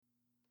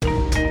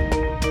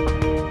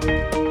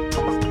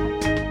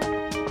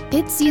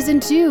It's Season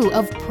 2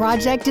 of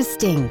Project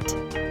Distinct,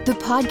 the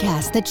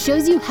podcast that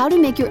shows you how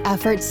to make your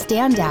efforts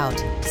stand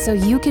out so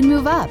you can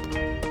move up.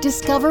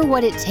 Discover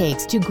what it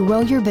takes to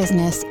grow your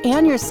business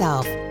and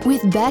yourself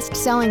with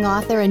best-selling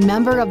author and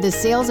member of the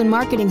Sales and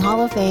Marketing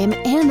Hall of Fame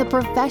and the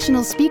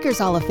Professional Speakers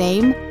Hall of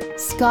Fame,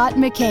 Scott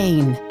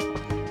McKain.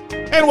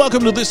 And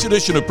welcome to this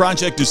edition of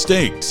Project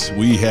Distinct.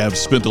 We have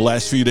spent the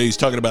last few days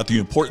talking about the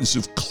importance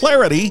of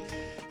clarity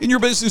in your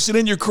business and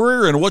in your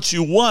career and what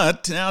you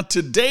want. Now,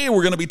 today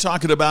we're going to be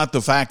talking about the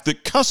fact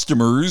that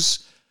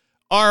customers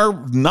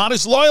are not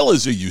as loyal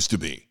as they used to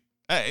be.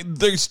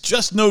 There's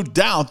just no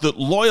doubt that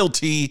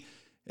loyalty,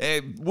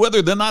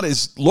 whether they're not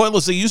as loyal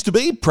as they used to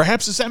be,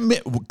 perhaps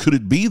could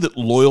it be that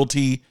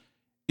loyalty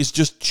is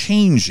just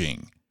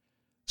changing?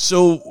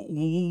 So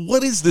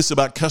what is this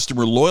about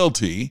customer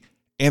loyalty?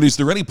 And is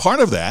there any part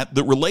of that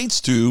that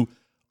relates to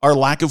our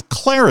lack of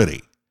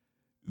clarity?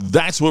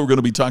 That's what we're going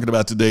to be talking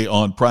about today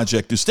on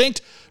Project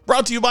Distinct,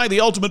 brought to you by the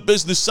Ultimate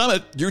Business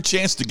Summit, your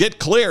chance to get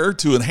clear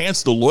to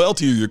enhance the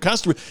loyalty of your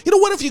customer. You know,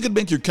 what if you could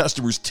make your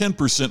customers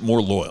 10%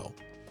 more loyal?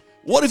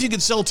 What if you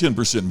could sell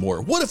 10%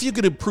 more? What if you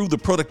could improve the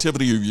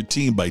productivity of your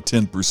team by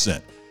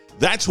 10%?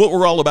 That's what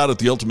we're all about at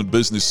the Ultimate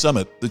Business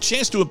Summit, the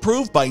chance to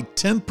improve by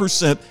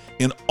 10%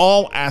 in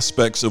all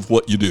aspects of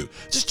what you do.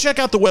 Just check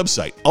out the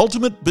website,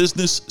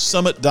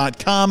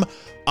 ultimatebusinesssummit.com.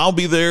 I'll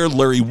be there.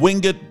 Larry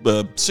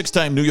Winget,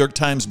 six-time New York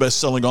Times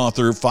bestselling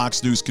author,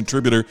 Fox News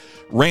contributor,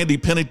 Randy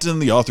Pennington,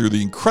 the author of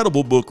the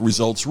incredible book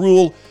Results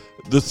Rule.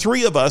 The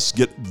three of us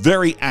get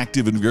very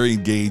active and very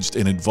engaged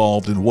and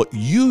involved in what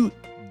you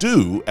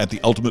do at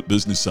the Ultimate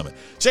Business Summit.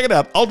 Check it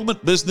out,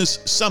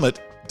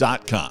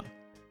 ultimatebusinesssummit.com.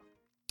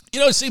 You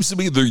know, it seems to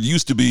me there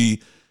used to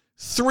be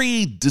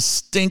three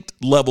distinct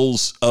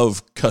levels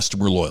of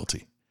customer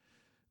loyalty.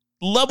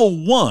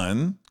 Level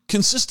one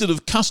consisted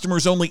of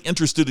customers only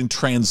interested in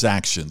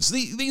transactions.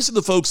 These are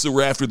the folks that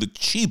were after the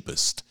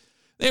cheapest.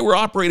 They were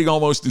operating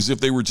almost as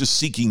if they were just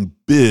seeking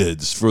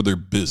bids for their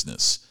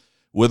business.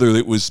 Whether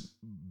it was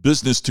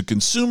business to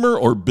consumer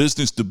or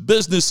business to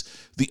business,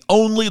 the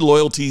only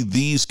loyalty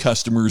these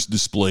customers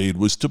displayed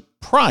was to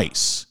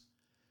price.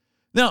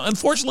 Now,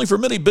 unfortunately for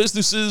many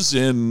businesses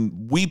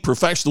and we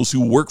professionals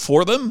who work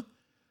for them,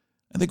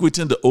 I think we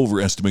tend to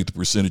overestimate the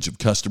percentage of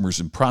customers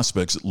and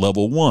prospects at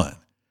level one.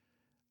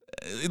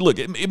 Look,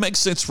 it makes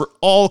sense for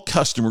all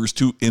customers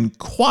to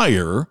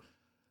inquire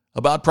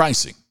about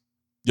pricing.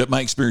 Yet my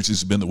experience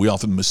has been that we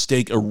often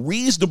mistake a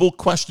reasonable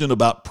question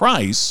about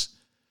price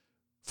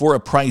for a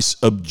price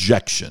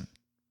objection.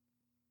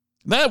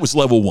 That was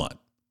level one.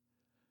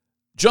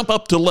 Jump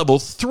up to level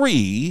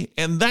three,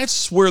 and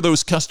that's where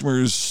those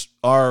customers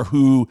are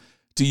who,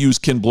 to use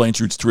Ken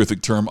Blanchard's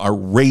terrific term, are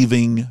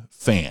raving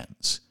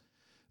fans.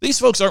 These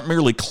folks aren't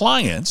merely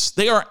clients,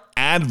 they are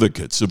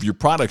advocates of your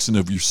products and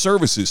of your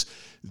services.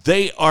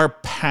 They are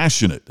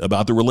passionate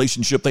about the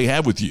relationship they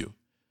have with you.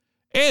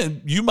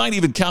 And you might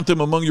even count them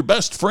among your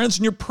best friends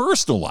in your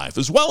personal life,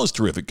 as well as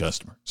terrific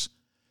customers.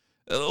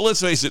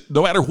 Let's face it,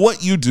 no matter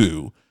what you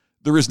do,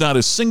 there is not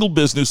a single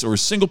business or a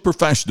single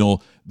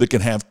professional that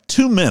can have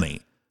too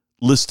many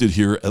listed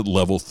here at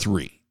level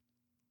three.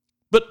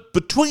 But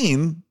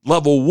between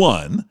level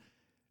one,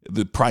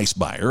 the price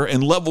buyer,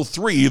 and level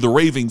three, the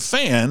raving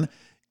fan,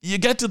 you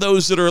get to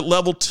those that are at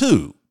level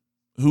two,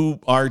 who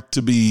are,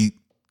 to be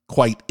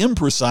quite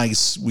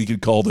imprecise, we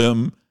could call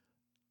them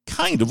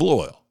kind of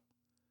loyal.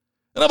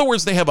 In other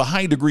words, they have a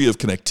high degree of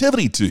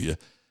connectivity to you,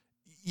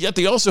 yet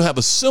they also have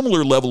a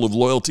similar level of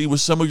loyalty with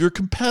some of your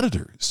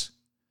competitors.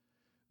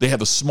 They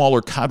have a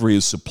smaller cadre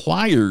of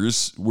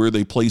suppliers where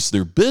they place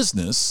their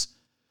business,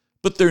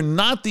 but they're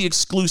not the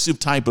exclusive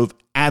type of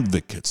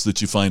advocates that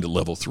you find at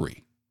level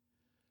three.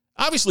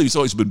 Obviously, it's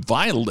always been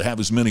vital to have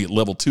as many at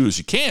level two as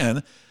you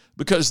can,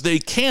 because they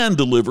can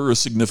deliver a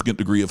significant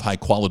degree of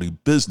high-quality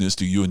business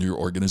to you and your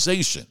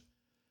organization.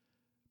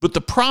 But the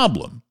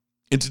problem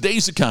in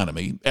today's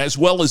economy, as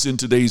well as in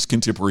today's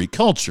contemporary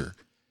culture,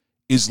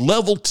 is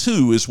level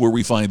two is where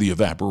we find the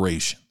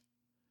evaporation.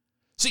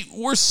 See,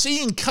 we're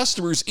seeing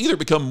customers either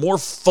become more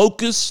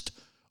focused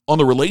on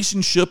the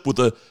relationship with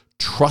a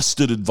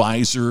trusted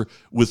advisor,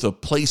 with a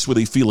place where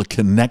they feel a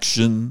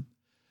connection.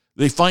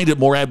 They find it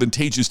more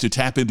advantageous to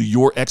tap into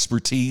your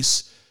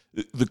expertise,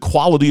 the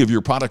quality of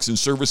your products and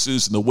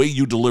services, and the way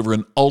you deliver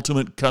an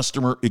ultimate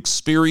customer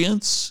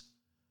experience.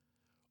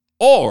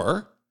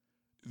 Or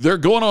they're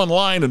going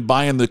online and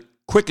buying the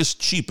quickest,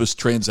 cheapest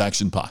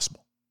transaction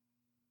possible.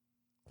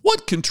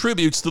 What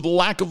contributes to the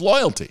lack of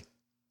loyalty?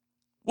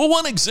 Well,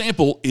 one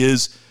example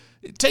is,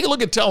 take a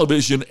look at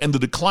television and the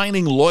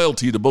declining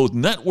loyalty to both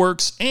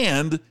networks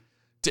and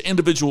to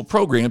individual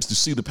programs to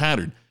see the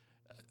pattern.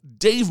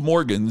 Dave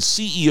Morgan,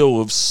 CEO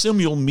of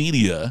Simul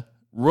Media,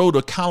 wrote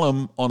a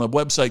column on a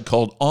website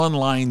called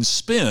Online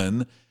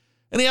Spin,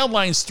 and he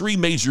outlines three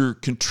major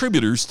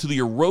contributors to the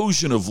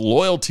erosion of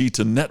loyalty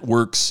to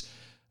networks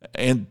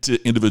and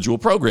to individual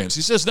programs.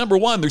 He says, number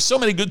one, there's so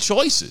many good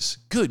choices.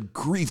 Good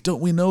grief,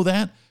 don't we know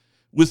that?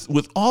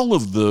 With all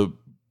of the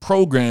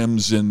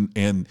programs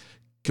and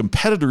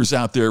competitors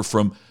out there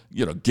from,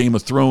 Game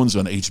of Thrones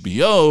on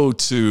HBO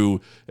to,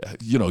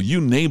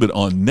 you name it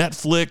on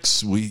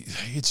Netflix.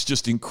 It's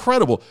just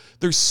incredible.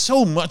 There's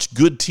so much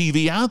good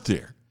TV out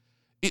there.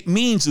 It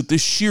means that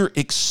this sheer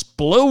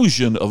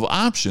explosion of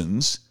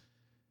options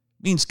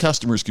means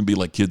customers can be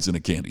like kids in a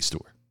candy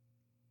store.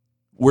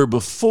 Where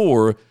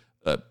before,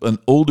 an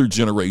older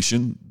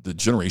generation, the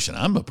generation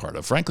I'm a part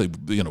of, frankly,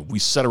 we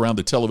sat around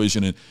the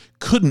television and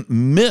couldn't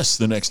miss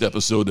the next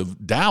episode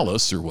of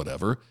Dallas or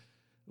whatever.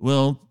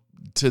 Well,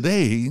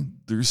 today,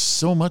 there's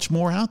so much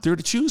more out there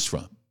to choose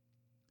from.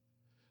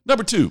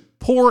 Number 2,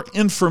 poor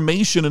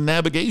information and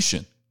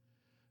navigation.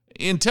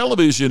 In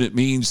television, it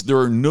means there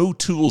are no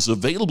tools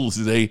available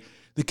today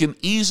that can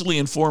easily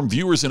inform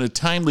viewers in a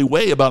timely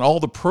way about all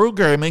the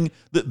programming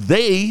that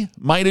they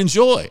might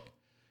enjoy.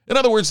 In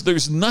other words,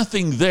 there's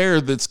nothing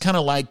there that's kind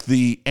of like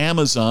the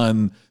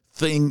Amazon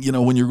thing,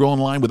 when you go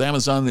online with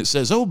Amazon that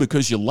says, oh,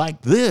 because you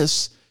like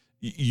this,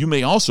 you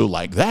may also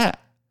like that.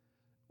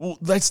 Well,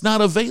 that's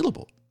not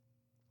available.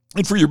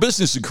 And for your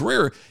business and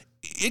career,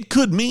 it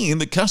could mean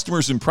that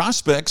customers and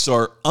prospects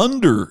are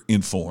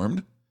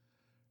under-informed,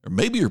 or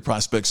maybe your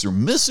prospects are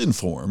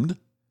misinformed,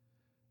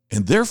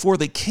 and therefore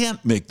they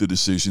can't make the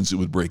decisions that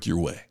would break your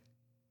way.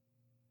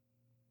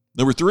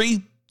 Number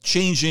 3,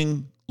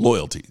 changing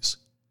loyalties.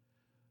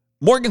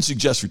 Morgan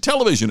suggests for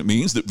television, it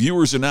means that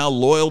viewers are now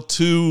loyal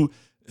to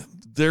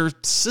their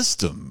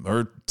system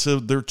or to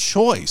their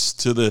choice,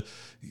 to the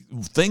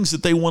things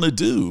that they want to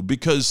do,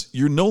 because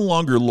you're no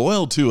longer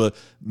loyal to a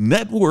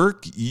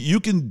network. You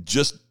can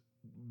just,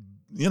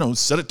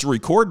 set it to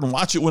record and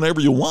watch it whenever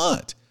you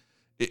want.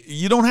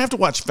 You don't have to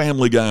watch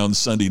Family Guy on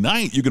Sunday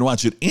night. You can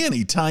watch it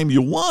anytime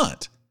you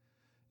want.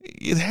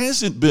 It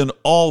hasn't been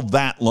all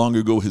that long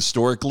ago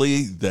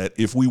historically that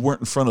if we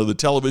weren't in front of the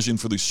television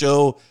for the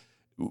show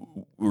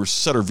or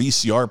set our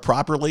VCR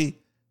properly,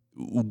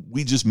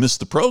 we just missed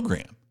the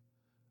program.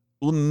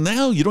 Well,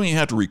 now you don't even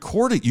have to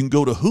record it. You can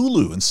go to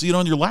Hulu and see it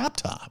on your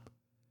laptop.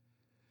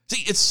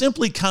 See, it's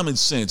simply common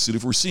sense that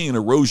if we're seeing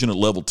erosion at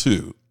level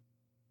 2,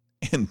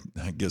 and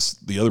I guess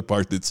the other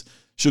part that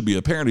should be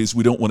apparent is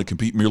we don't want to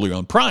compete merely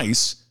on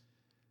price,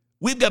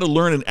 we've got to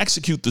learn and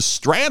execute the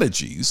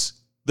strategies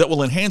that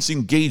will enhance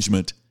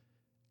engagement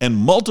and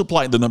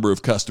multiply the number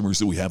of customers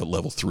that we have at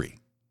level 3.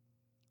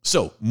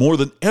 So, more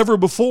than ever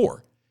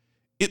before,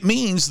 it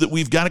means that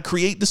we've got to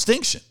create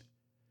distinction.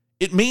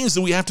 It means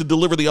that we have to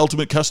deliver the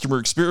ultimate customer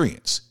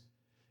experience.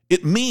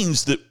 It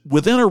means that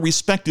within our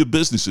respective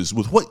businesses,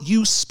 with what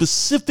you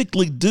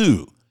specifically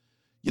do,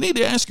 you need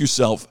to ask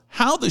yourself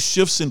how the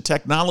shifts in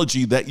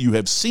technology that you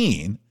have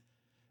seen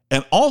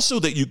and also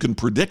that you can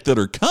predict that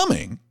are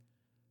coming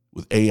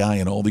with AI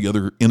and all the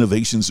other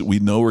innovations that we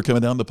know are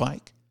coming down the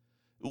pike.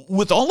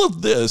 With all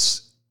of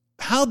this,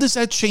 how does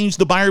that change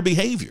the buyer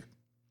behavior?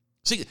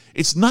 See,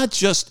 it's not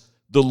just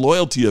the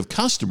loyalty of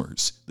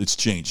customers that's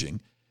changing.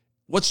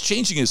 What's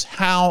changing is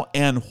how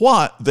and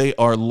what they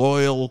are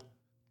loyal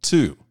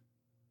to.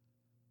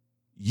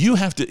 You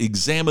have to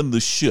examine the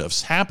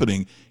shifts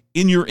happening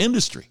in your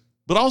industry,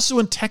 but also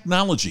in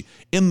technology,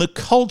 in the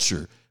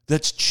culture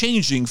that's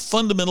changing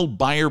fundamental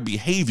buyer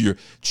behavior,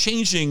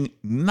 changing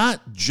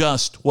not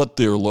just what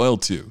they're loyal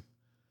to,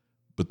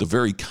 but the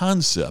very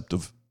concept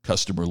of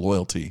customer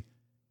loyalty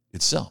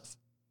itself.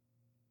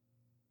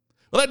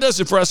 Well, that does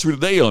it for us for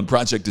today on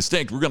Project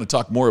Distinct. We're going to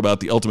talk more about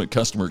the ultimate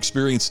customer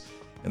experience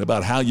and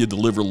about how you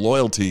deliver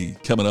loyalty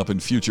coming up in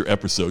future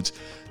episodes.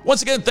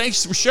 Once again,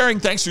 thanks for sharing,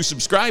 thanks for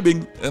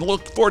subscribing, and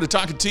look forward to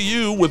talking to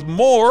you with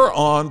more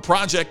on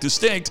Project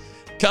Distinct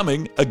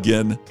coming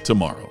again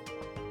tomorrow.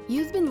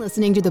 You've been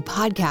listening to the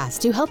podcast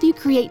to help you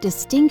create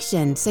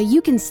distinction so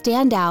you can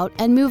stand out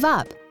and move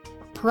up.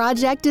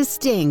 Project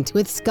Distinct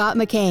with Scott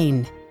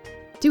McKain.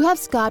 To have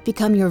Scott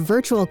become your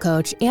virtual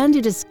coach and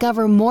to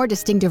discover more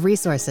distinctive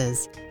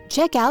resources,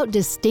 check out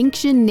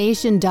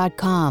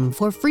DistinctionNation.com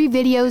for free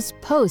videos,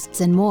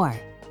 posts, and more.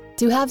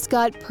 To have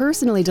Scott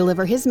personally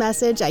deliver his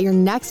message at your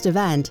next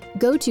event,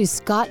 go to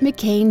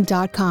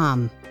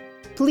ScottMcKain.com.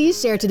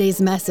 Please share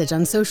today's message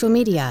on social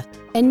media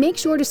and make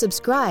sure to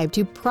subscribe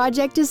to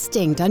Project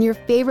Distinct on your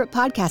favorite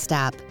podcast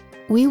app.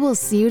 We will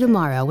see you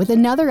tomorrow with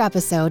another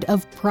episode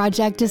of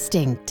Project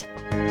Distinct.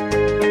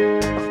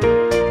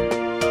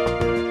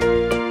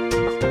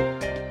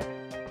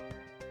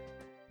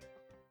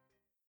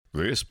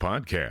 This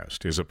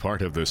podcast is a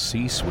part of the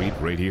C-Suite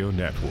Radio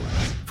Network.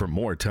 For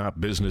more top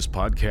business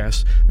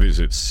podcasts,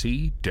 visit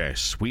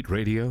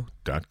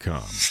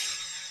c-suiteradio.com.